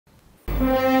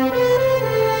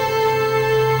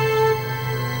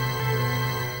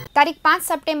તારીખ 5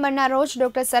 સપ્ટેમ્બરના રોજ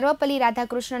ડોક્ટર સર્વપલ્લી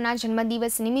રાધાકૃષ્ણના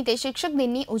જન્મદિવસ નિમિત્તે શિક્ષક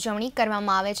દિનની ઉજવણી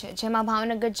કરવામાં આવે છે, જેમાં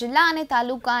ભાવનગર જિલ્લા અને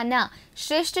તાલુકાના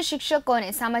શ્રેષ્ઠ શિક્ષકોને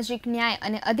સામાજિક ન્યાય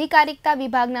અને અધિકારિતા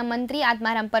વિભાગના મંત્રી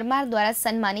આત્મારામ પરમાર દ્વારા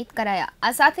સન્માનિત કરાયા।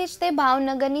 આ સાથે જ તે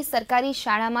ભાવનગરની સરકારી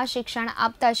શાળામાં શિક્ષણ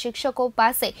આપતા શિક્ષકો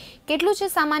પાસે કેટલું છે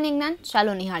સામાન્ય જ્ઞાન,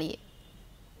 ચાલો નિહાળીએ।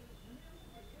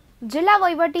 જિલ્લા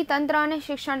વહીવટી તંત્ર અને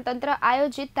શિક્ષણ તંત્ર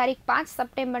આયોજિત તારીખ 5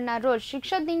 સપ્ટેમ્બરના રોજ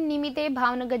શિક્ષક દિન નિમિત્તે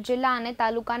ભાવનગર જિલ્લા અને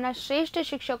તાલુકાના શ્રેષ્ઠ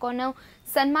શિક્ષકોનો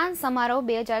સન્માન સમારોહ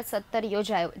 2017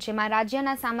 યોજાયો, જેમાં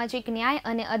રાજ્યના સામાજિક ન્યાય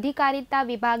અને અધિકારિતા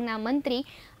વિભાગના મંત્રી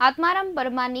આત્મારામ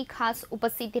પરમારની ખાસ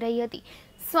ઉપસ્થિતિ રહી હતી।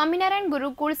 સ્વામિનારાયણ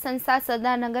ગુરુકુળ સંસ્થા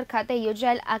સરદારનગર ખાતે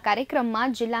યોજાયેલ આ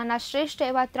કાર્યક્રમમાં જિલ્લાના શ્રેષ્ઠ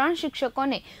એવા 3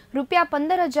 શિક્ષકોને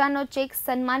 ₹15,000નો ચેક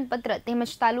સન્માનપત્ર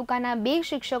તેમજ તાલુકાના 2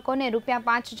 શિક્ષકોને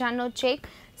 ₹5,000નો ચેક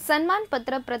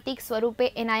સન્માનપત્ર પ્રતીક સ્વરૂપે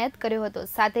એનાયત કર્યો હતો।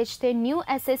 સાથે જ તે ન્યૂ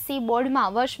એસએસસી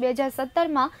બોર્ડમાં વર્ષ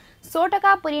 2017માં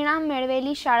 100% પરિણામ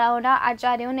મેળવેલી શાળાઓના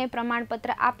આચાર્યોને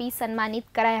પ્રમાણપત્ર આપી સન્માનિત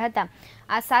કરાયા હતા।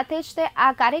 આ સાથે જ તે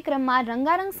આ કાર્યક્રમમાં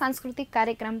રંગારંગ સાંસ્કૃતિક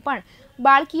કાર્યક્રમ પણ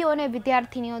બાળકીઓ અને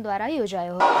વિદ્યાર્થીનીઓ દ્વારા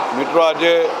યોજાયો હતો। મિત્રો,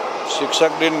 આજે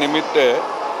શિક્ષક દિન નિમિત્તે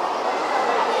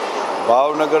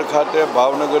ભાવનગર ખાતે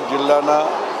ભાવનગર જિલ્લાના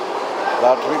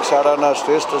પ્રાથમિક શાળાના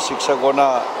શ્રેષ્ઠ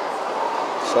શિક્ષકોના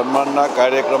સન્માનના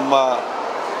કાર્યક્રમમાં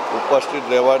ઉપસ્થિત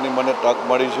રહેવાની મને તક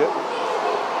મળી છે।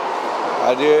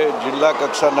 આજે જિલ્લા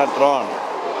કક્ષાના 3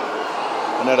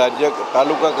 અને રાજ્ય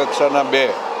તાલુકા કક્ષાના 2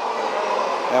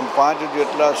 એમ 5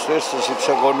 જેટલા શ્રેષ્ઠ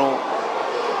શિક્ષકોનું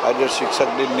આજે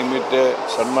શિક્ષક દિન નિમિત્તે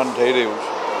સન્માન થઈ રહ્યું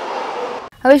છે।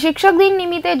 હવે શિક્ષક દિન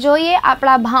નિમિત્તે જોઈએ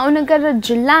આપણા ભાવનગર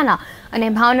જિલ્લાના અને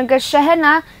ભાવનગર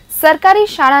શહેરના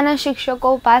સરકારી શાળાના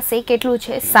શિક્ષકો પાસે કેટલું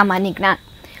છે સામાન્ય જ્ઞાન।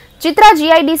 ચિત્રા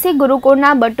જીઆઈડીસી ગુરુકુળના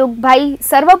બટુકભાઈ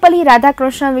સર્વપલ્લી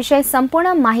રાધાકૃષ્ણ વિશે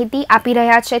સંપૂર્ણ માહિતી આપી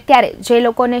રહ્યા છે। ત્યારે જે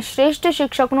લોકોને શ્રેષ્ઠ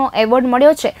શિક્ષકનો એવોર્ડ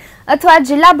મળ્યો છે અથવા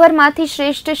જિલ્લાભરમાંથી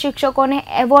શ્રેષ્ઠ શિક્ષકોને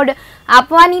એવોર્ડ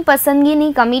આપવાની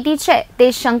પસંદગીની કમિટી છે તે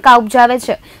શંકા ઉપજાવે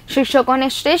છે। શિક્ષકોને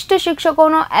શ્રેષ્ઠ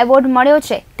શિક્ષકોનો એવોર્ડ મળ્યો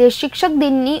છે તે શિક્ષક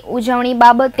દિનની ઉજવણી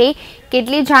બાબતે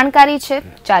કેટલી જાણકારી છે,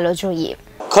 ચાલો જોઈએ।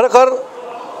 ખરેખર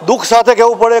દુઃખ સાથે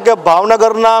કહેવું પડે કે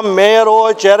ભાવનગરના મેયર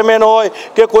હોય, ચેરમેન હોય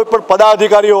કે કોઈ પણ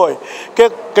પદાધિકારી હોય કે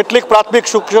કેટલીક પ્રાથમિક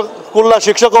સ્કૂલના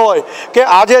શિક્ષકો હોય કે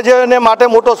આજે જેને માટે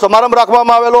મોટો સમારંભ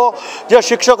રાખવામાં આવેલો, જે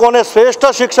શિક્ષકોને શ્રેષ્ઠ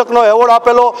શિક્ષકનો એવોર્ડ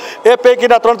આપેલો, એ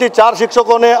પૈકીના 3 થી 4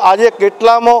 શિક્ષકોને આજે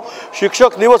કેટલામો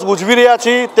શિક્ષક દિવસ ઉજવી રહ્યા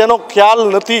છીએ તેનો ખ્યાલ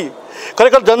નથી।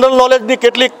 ખરેખર જનરલ નોલેજની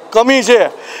કેટલી કમી છે।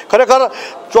 ખરેખર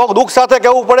દુઃખ સાથે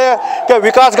કહેવું પડે કે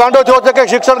વિકાસ ગાંડો થયો છે કે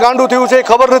શિક્ષણ ગાંડું થયું છે એ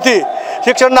ખબર નથી।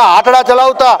 શિક્ષણના આંટડા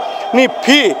ચલાવતાની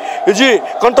ફી હજી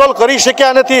કંટ્રોલ કરી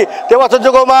શક્યા નથી। તેવા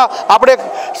સંજોગોમાં આપણે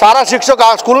સારા શિક્ષક,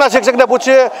 આ સ્કૂલના શિક્ષકને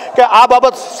પૂછીએ કે આ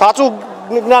બાબત સાચું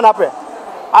જ્ઞાન આપે।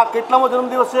 આ કેટલામો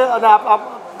જન્મદિવસ છે અને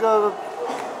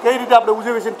કઈ રીતે આપણે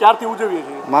ઉજવીએ છીએ, ક્યારથી ઉજવીએ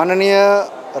છીએ? માનનીય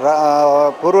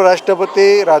પૂર્વ રાષ્ટ્રપતિ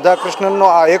રાધાકૃષ્ણનનો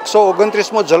આ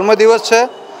 129મો જન્મદિવસ છે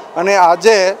અને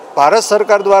આજે ભારત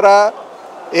સરકાર દ્વારા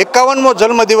 51મો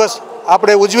જન્મદિવસ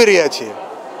આપણે ઉજવી રહ્યા છીએ।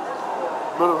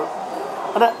 બરોબર।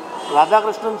 અને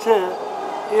રાધાકૃષ્ણન છે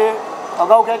એ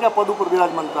અગાઉ કયા પદ ઉપર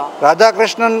બિરાજમાન હતા?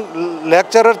 રાધાકૃષ્ણન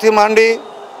લેક્ચરરથી માંડી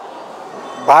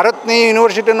ભારતની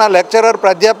યુનિવર્સિટીના લેક્ચરર,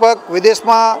 પ્રાધ્યાપક,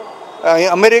 વિદેશમાં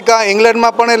અમેરિકા,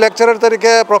 ઇંગ્લેન્ડમાં પણ લેક્ચરર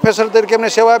તરીકે, પ્રોફેસર તરીકે એમને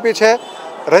સેવા આપી છે।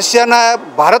 રશિયાના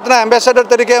ભારતના એમ્બેસેડર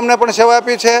તરીકે એમને પણ સેવા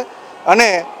આપી છે અને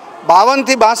 52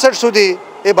 થી 62 સુધી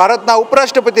એ ભારતના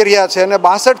ઉપરાષ્ટ્રપતિ રહ્યા છે અને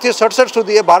 62 થી 67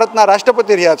 સુધી એ ભારતના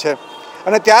રાષ્ટ્રપતિ રહ્યા છે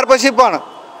અને ત્યાર પછી પણ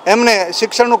એમને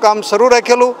શિક્ષણનું કામ શરૂ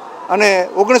રાખેલું અને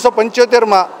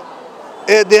 1975માં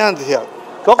એ દેહાંત થયા।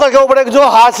 ચોક્કસ કહેવું પડે કે જો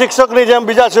આ શિક્ષકની જેમ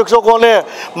બીજા શિક્ષકોને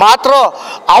માત્ર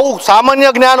આવું સામાન્ય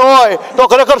જ્ઞાન હોય તો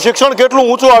ખરેખર શિક્ષણ કેટલું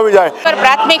ઊંચું આવી જાય।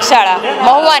 પ્રાથમિક શાળા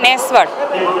મહુવા નેસવડ,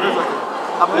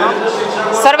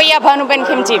 સરવૈયા ભાનુબેન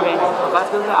ખીમજીભાઈ।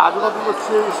 આજનો દિવસ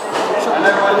છે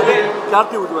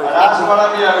ક્યારથી ઉજવાય?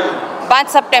 5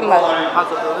 સપ્ટેમ્બર।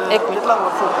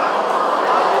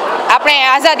 આપણે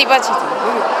આઝાદી પછી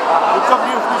શિક્ષક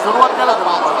દિવસની શરૂઆત ક્યારે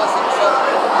કરવામાં આવી?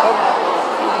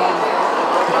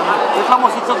 કેટલામો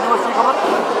શિક્ષક દિવસ છે ખબર?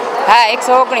 હા,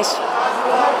 119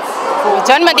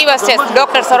 જન્મદિવસ છે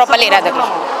ડોક્ટર સર્વપલ્લી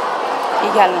રાધાકૃષ્ણ। એ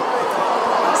ખ્યાલ નથી,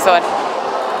 સોરી।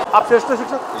 આપ શ્રેષ્ઠ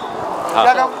શિક્ષક?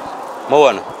 ક્યાં ગામ?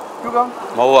 મહુવાનું। કયું ગામ?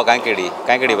 મહુવા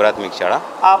કાંકેડી પ્રાથમિક શાળા।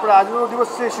 આપણે આજનો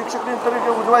દિવસ છે શિક્ષક દિન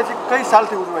તરીકે ઉજવાય છે, કઈ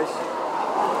સાલથી ઉજવાય છે?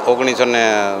 1900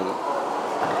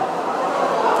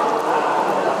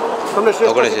 તમને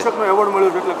શ્રેષ્ઠ શિક્ષકનો એવોર્ડ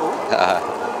મળ્યો છે એટલે કહું।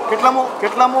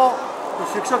 કેટલામો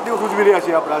શિક્ષક દિવસ ઉજવી રહ્યા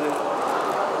છીએ આપણે આજે?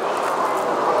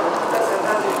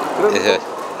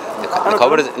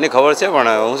 ખબર છે પણ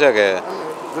શું છે કે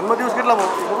જન્મદિવસ કેટલામો?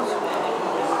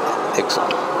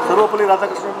 સર્વપલ્લી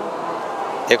રાધાકૃષ્ણ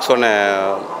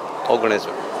 119.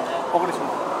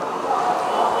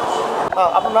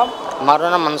 આપનું નામ? મારું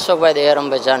નામ મનસુખભાઈ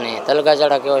દયારામભાઈ જાની,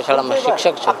 તલગાજાડા કેવો શાળામાં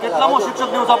શિક્ષક છું. કેટલામો શિક્ષક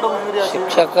દિવસ આપણે ઉજવી રહ્યા છીએ?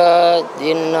 શિક્ષક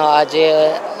દિન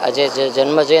આજે જે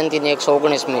જન્મ જયંતિની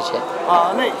 119મી છે.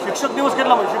 નહીં, શિક્ષક દિવસ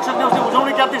કેટલામો? શિક્ષક દિવસની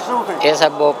ઉજવણી ક્યાંથી શરૂ થઈ? એ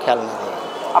સાહેબ બહુ ખ્યાલ નથી.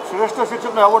 આપ શ્રેષ્ઠ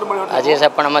શિક્ષકનો એવોર્ડ મળ્યો આજે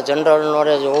સાહેબ, પણ આમાં જનરલ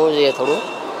નોલેજ હોવું જોઈએ થોડું.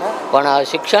 પણ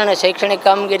શિક્ષણ અને શૈક્ષણિક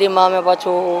કામગીરીમાં અમે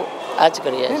પાછું આ જ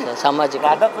કરીએ છીએ સામાજિક.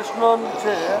 રાધાકૃષ્ણન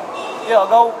છે એ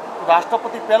અગાઉ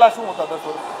રાષ્ટ્રપતિ પહેલા શું હતા 10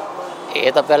 વર્ષ?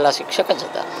 એ તો પહેલાં શિક્ષક જ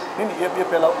હતા. એ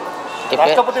પહેલા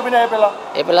રાષ્ટ્રપતિ બન્યા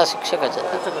એ પહેલાં શિક્ષક જ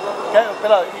હતા.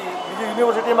 પહેલા બીજી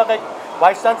યુનિવર્સિટીમાં કંઈક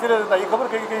વાઇસ ચાન્સેલર હતા, એ ખબર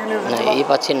કઈ યુનિવર્સિટી? નહીં, એ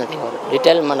પછી નથી ખબર,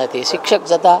 ડિટેલમાં નથી. શિક્ષક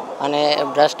જ હતા અને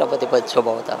રાષ્ટ્રપતિ પદ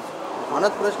સ્વભાવ હતા.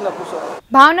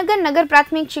 ભાવનગર નગર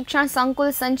પ્રાથમિક શિક્ષણ સંકુલ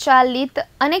સંચાલિત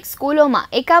અનેક સ્કૂલોમાં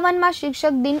 51માં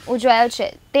શિક્ષક દિન ઉજવાયો છે.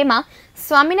 તેમાં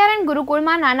સ્વામિનારાયણ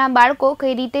ગુરુકુળમાં નાના બાળકો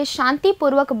કઈ રીતે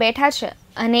શાંતિપૂર્વક બેઠા છે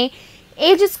અને એ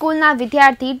જ સ્કૂલના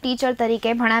વિદ્યાર્થી ટીચર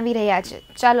તરીકે ભણાવી રહ્યા છે.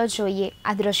 ચાલો જોઈએ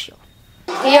આ દ્રશ્યો.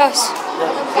 યસ,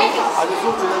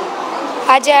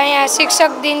 આજે અહીંયા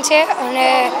શિક્ષક દિન છે અને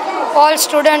all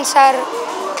students are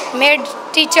made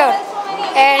teacher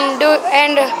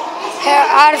and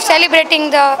are celebrating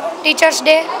the Teachers'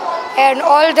 Day, and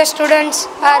all the students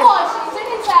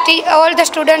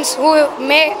who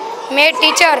made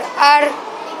teacher are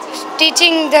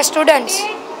teaching the students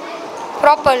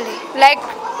properly like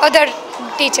other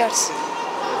teachers.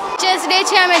 Teachers day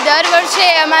છે, અમે દર વર્ષે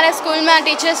અમારા સ્કૂલમાં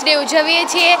ટીચર્સ ડે ઉજવીએ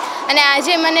છીએ અને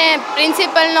આજે મને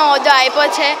પ્રિન્સિપલનો હોદ્દો આપ્યો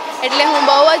છે એટલે હું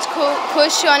બહુ જ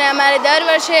ખુશ છું અને અમારે દર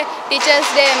વર્ષે ટીચર્સ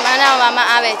ડે મનાવવામાં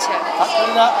આવે છે.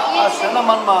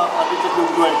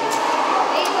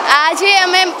 આજે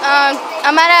અમે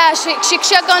અમારા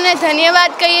શિક્ષકોને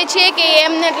ધન્યવાદ કહીએ છીએ કે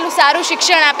એમને એટલું સારું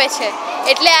શિક્ષણ આપે છે,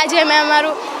 એટલે આજે અમે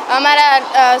અમારા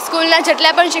સ્કૂલના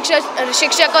જેટલા પણ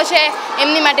શિક્ષકો છે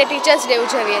એમની માટે ટીચર્સ ડે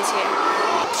ઉજવીએ છીએ.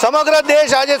 સમગ્ર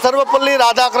દેશ આજે સર્વપલ્લી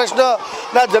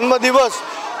રાધાકૃષ્ણના જન્મદિવસ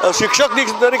શિક્ષક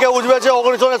દિવસ તરીકે ઉજવે છે.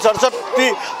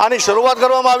 1967થી આની શરૂઆત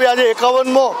કરવામાં આવી. આજે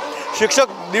 51મો શિક્ષક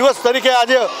દિવસ તરીકે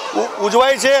આજે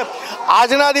ઉજવાય છે.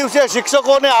 આજના દિવસે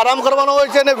શિક્ષકોને આરામ કરવાનો હોય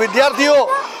છે અને વિદ્યાર્થીઓ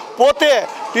પોતે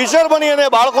ટીચર બની અને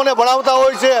બાળકોને ભણાવતા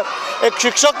હોય છે. એક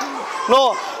શિક્ષકનો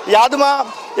યાદમાં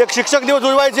એક શિક્ષક દિવસ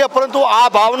ઉજવાય છે. પરંતુ આ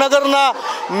ભાવનગરના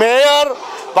મેયર,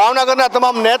 ભાવનગરના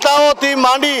તમામ નેતાઓથી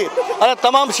માંડી અને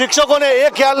તમામ શિક્ષકોને એ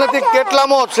ખ્યાલ નથી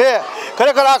કેટલામો છે.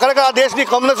 ખરેખર આ દેશની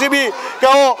કમનસીબી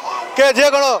કહો કે જે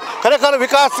ગણો ખરેખર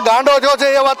વિકાસ ગાંડો જો છે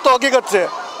એ વાત તો હકીકત છે.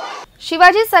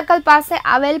 શિવાજી સર્કલ પાસે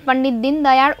આવેલ પંડિત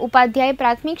દીનદયાળ ઉપાધ્યાય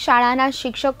પ્રાથમિક શાળાના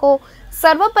શિક્ષકો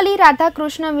સર્વપલ્લી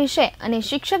રાધાકૃષ્ણ વિશે અને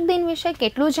શિક્ષક દિન વિશે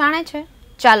કેટલું જાણે છે?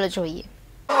 ચાલો જોઈએ.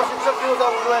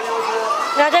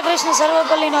 રાધાકૃષ્ણ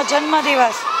સર્વપલ્લીનો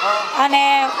જન્મદિવસ અને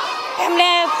એમને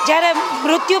જ્યારે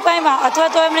મૃત્યુ પામ્યા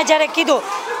અથવા તો એમણે જ્યારે કીધું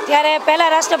ત્યારે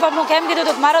પહેલાં રાષ્ટ્રપ્રમુખ એમ કીધું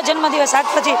હતું કે મારો જન્મદિવસ આજ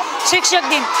પછી શિક્ષક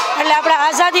દિન, એટલે આપણે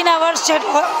આઝાદીના વર્ષ છે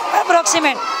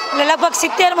એપ્રોક્સિમેટ, એટલે લગભગ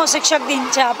 70મો શિક્ષક દિન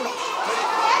છે આપણો.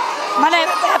 મને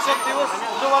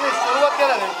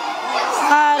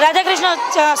રાધાકૃષ્ણ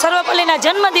સર્વપલ્લીના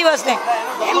જન્મદિવસને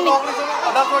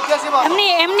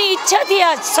એમની ઈચ્છાથી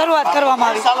આ શરૂઆત કરવામાં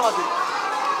આવી.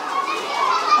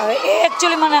 હવે એ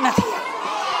એકચ્યુઅલી મને નથી.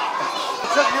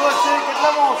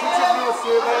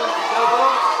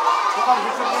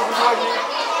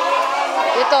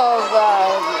 એ તો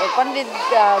પંડિત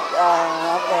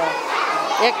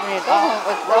એક મિનિટ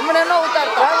હમણાં ન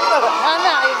ઉતારતા.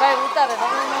 ના એ ભાઈ ઉતારે.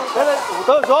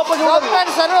 ડૉક્ટર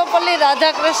સર્વપલ્લી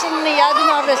રાધાકૃષ્ણની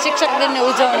યાદમાં આપણે શિક્ષક દિનની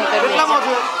ઉજવણી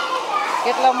કરીએ.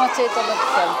 કેટલામાં છે તો નથી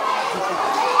ખ્યાલ.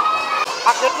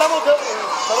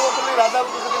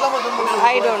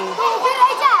 આઈ ડોન્ટ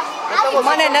નો,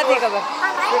 મને નથી ખબર.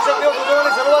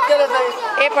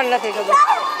 એ પણ નથી ખબર.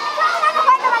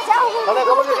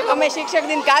 અમે શિક્ષક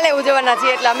દિન કાલે ઉજવવાના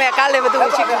છીએ એટલે અમે કાલે બધું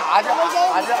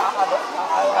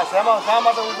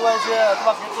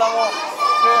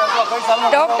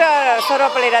ડૉક્ટર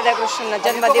સર્વપલ્લી રાધાકૃષ્ણનો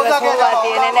જન્મદિવસ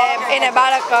હોવાથી એને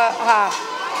બાળક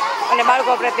અને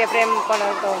બાળકો પ્રત્યે પ્રેમ પણ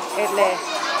હતો એટલે.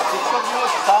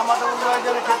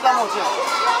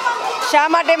 શા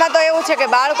માટેમાં તો એવું છે કે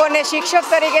બાળકોને શિક્ષક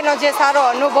તરીકેનો જે સારો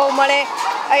અનુભવ મળે,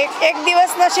 એક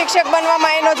દિવસનો શિક્ષક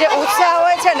બનવામાં એનો જે ઉત્સાહ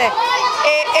હોય છે ને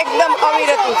એ એકદમ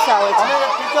અવિરત ઉત્સાહ હોય છે.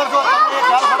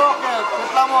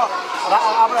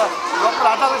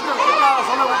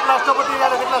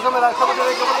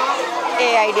 એ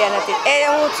આઈડિયા નથી. એ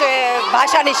હું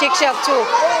ભાષાની શિક્ષક છું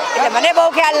એટલે મને બહુ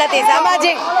ખ્યાલ નથી.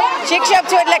 સામાજિક શિક્ષક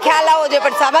છું એટલે ખ્યાલ આવવો જોઈએ,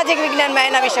 પણ સામાજિક વિજ્ઞાનમાં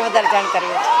એના વિશે વધારે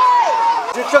જાણકારી હોય છે.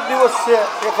 શિક્ષક દિવસ છે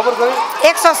એ ખબર કરી?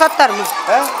 117મું.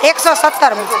 હે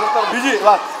 117મું. બીજી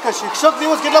વાત કે શિક્ષક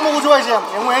દિવસ કેટલામાં ઉજવાય છે એમ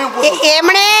હું એનું પૂછું.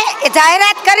 એમણે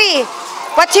જાહેરાત કરી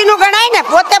પછીનું ગણાય ને,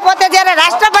 પોતે જ્યારે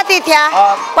રાષ્ટ્રપતિ થયા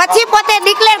પછી પોતે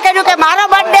ડિક્લેર કર્યું કે મારો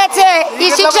બર્થડે છે એ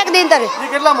શિક્ષક દિન તરીકે.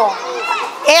 કેટલામાં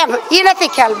એમ એ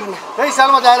નથી ખ્યાલ મને. કઈ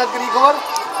સાલમાં જાહેરાત કરી ખબર?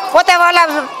 પોતે ઓલા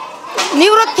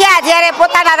નિવૃત્ત થયા જ્યારે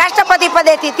પોતાના રાષ્ટ્રપતિ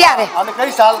પદેથી ત્યારે. અને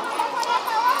કઈ સાલ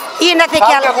એ નથી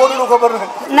ખ્યાલ. કોનું ખબર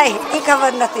નહીં, એ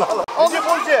ખબર નથી. બીજી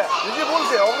ભૂલ છે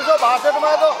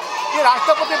 1962માં તો એ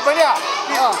રાષ્ટ્રપતિ બન્યા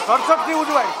 67 થી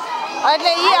ઉજવાય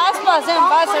એટલે એ આસપાસ એમ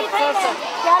 62-67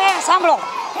 ત્યારે સાંભળો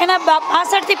એના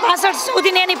 65 થી 65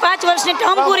 સુધીની એની 5 વર્ષની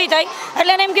ટર્મ પૂરી થઈ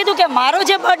એટલે એને એમ કીધું કે મારો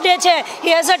જે બર્થડે છે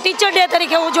એ એઝ અ ટીચર ડે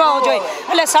તરીકે ઉજવવો જોઈએ.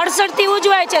 એટલે 67 થી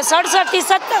ઉજવાય છે, 67 થી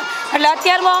 70 એટલે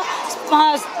અત્યારમાં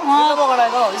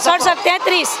 67,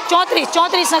 33,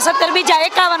 34 ને 17 બીજા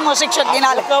 51મો શિક્ષક દિન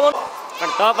હાલે.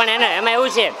 પણ તો પણ એને એમાં એવું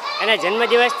છે એને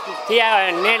જન્મદિવસથી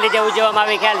ને લીધે ઉજવવામાં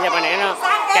આવી ખ્યાલ છે પણ એનો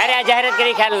ક્યારે આ જાહેરાત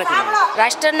કરી ખ્યાલ નથી.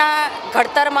 રાષ્ટ્રના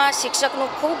ઘડતરમાં શિક્ષકનું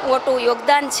ખૂબ મોટું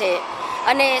યોગદાન છે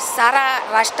અને સારા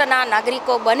રાષ્ટ્રના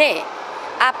નાગરિકો બને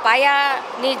આ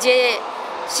પાયાની જે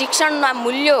શિક્ષણના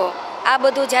મૂલ્યો આ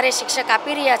બધું જ્યારે શિક્ષક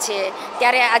આપી રહ્યા છે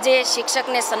ત્યારે આજે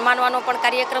શિક્ષકને સન્માનવાનો પણ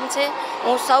કાર્યક્રમ છે.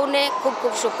 હું સૌને ખૂબ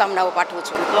ખૂબ શુભકામનાઓ પાઠવું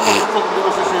છું.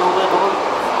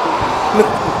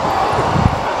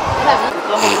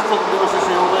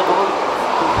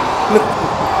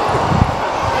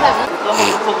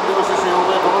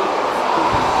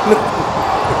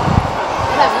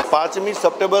 પાંચમી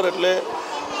સપ્ટેમ્બર એટલે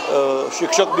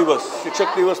શિક્ષક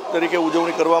દિવસ તરીકે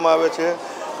ઉજવણી કરવામાં આવે છે.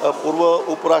 પૂર્વ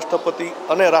ઉપરાષ્ટ્રપતિ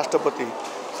અને રાષ્ટ્રપતિ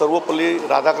સર્વપલ્લી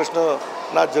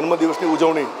રાધાકૃષ્ણના જન્મદિવસની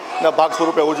ઉજવણીના ભાગ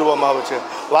સ્વરૂપે ઉજવવામાં આવે છે.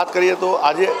 વાત કરીએ તો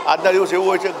આજના દિવસ એવું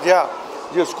હોય છે જ્યાં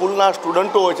જે સ્કૂલના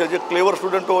સ્ટુડન્ટો હોય છે, જે ક્લેવર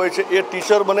સ્ટુડન્ટો હોય છે, એ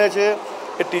ટીચર બને છે.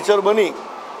 એ ટીચર બની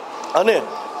અને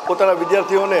પોતાના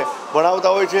વિદ્યાર્થીઓને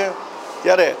ભણાવતા હોય છે.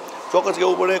 ત્યારે ચોક્કસ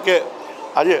કહેવું પડે કે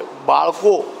આજે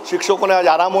બાળકો શિક્ષકોને આજે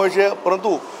આરામ હોય છે,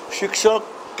 પરંતુ શિક્ષક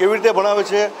કેવી રીતે ભણાવે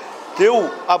છે તેવું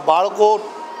આ બાળકો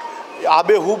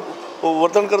આબેહૂબ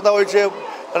વર્તન કરતા હોય છે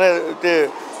અને તે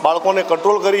બાળકોને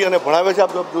કંટ્રોલ કરી અને ભણાવે છે.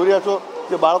 આપ જોઈ રહ્યા છો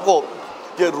જે બાળકો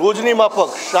જે રોજની માફક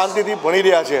શાંતિથી ભણી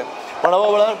રહ્યા છે,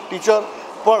 ભણાવવાવાળા ટીચર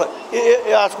પણ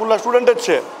એ આ સ્કૂલના સ્ટુડન્ટ જ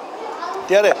છે.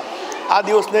 ત્યારે આ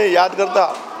દિવસને યાદ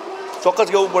કરતાં ચોક્કસ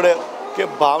કહેવું પડે કે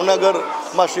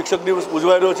ભાવનગરમાં શિક્ષક દિવસ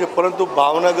ઉજવાઈ રહ્યો છે, પરંતુ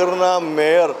ભાવનગરના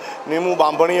મેયર નીમુ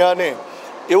બાંભણિયાને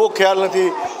એવો ખ્યાલ નથી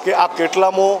કે આ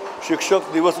કેટલામો શિક્ષક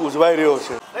દિવસ ઉજવાઈ રહ્યો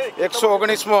છે.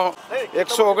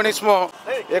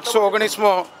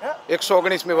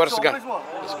 119મી વર્ષગાંઠ.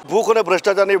 ભૂખ અને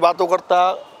ભ્રષ્ટાચારની વાતો કરતા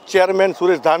ચેરમેન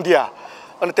સુરેશ ધાંધિયા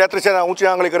અને 33 ઊંચી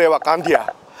આંગળી કરે એવા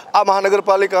કાંધિયા આ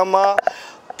મહાનગરપાલિકામાં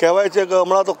કહેવાય છે કે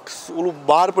હમણાં તો ઓલું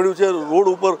બહાર પડ્યું છે, રોડ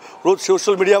ઉપર રોજ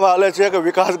સોશિયલ મીડિયામાં હાલે છે કે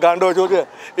વિકાસ ગાંડો થયો છે.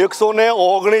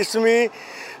 119મી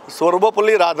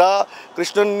સર્વપલ્લી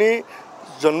રાધાકૃષ્ણનની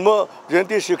જન્મ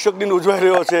જયંતિ શિક્ષક દિન ઉજવાઈ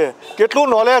રહ્યો છે. કેટલું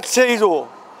નોલેજ છે એ જુઓ.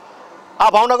 આ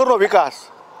ભાવનગરનો વિકાસ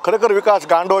ખરેખર વિકાસ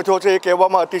ગાંડો થયો છે એ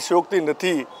કહેવામાં અતિશયોક્તિ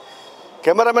નથી.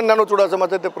 કેમેરામેન નાનો ચુડાસમા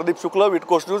સાથે પ્રદીપ શુક્લ,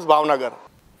 વિટકોસ્ટ ન્યૂઝ, ભાવનગર.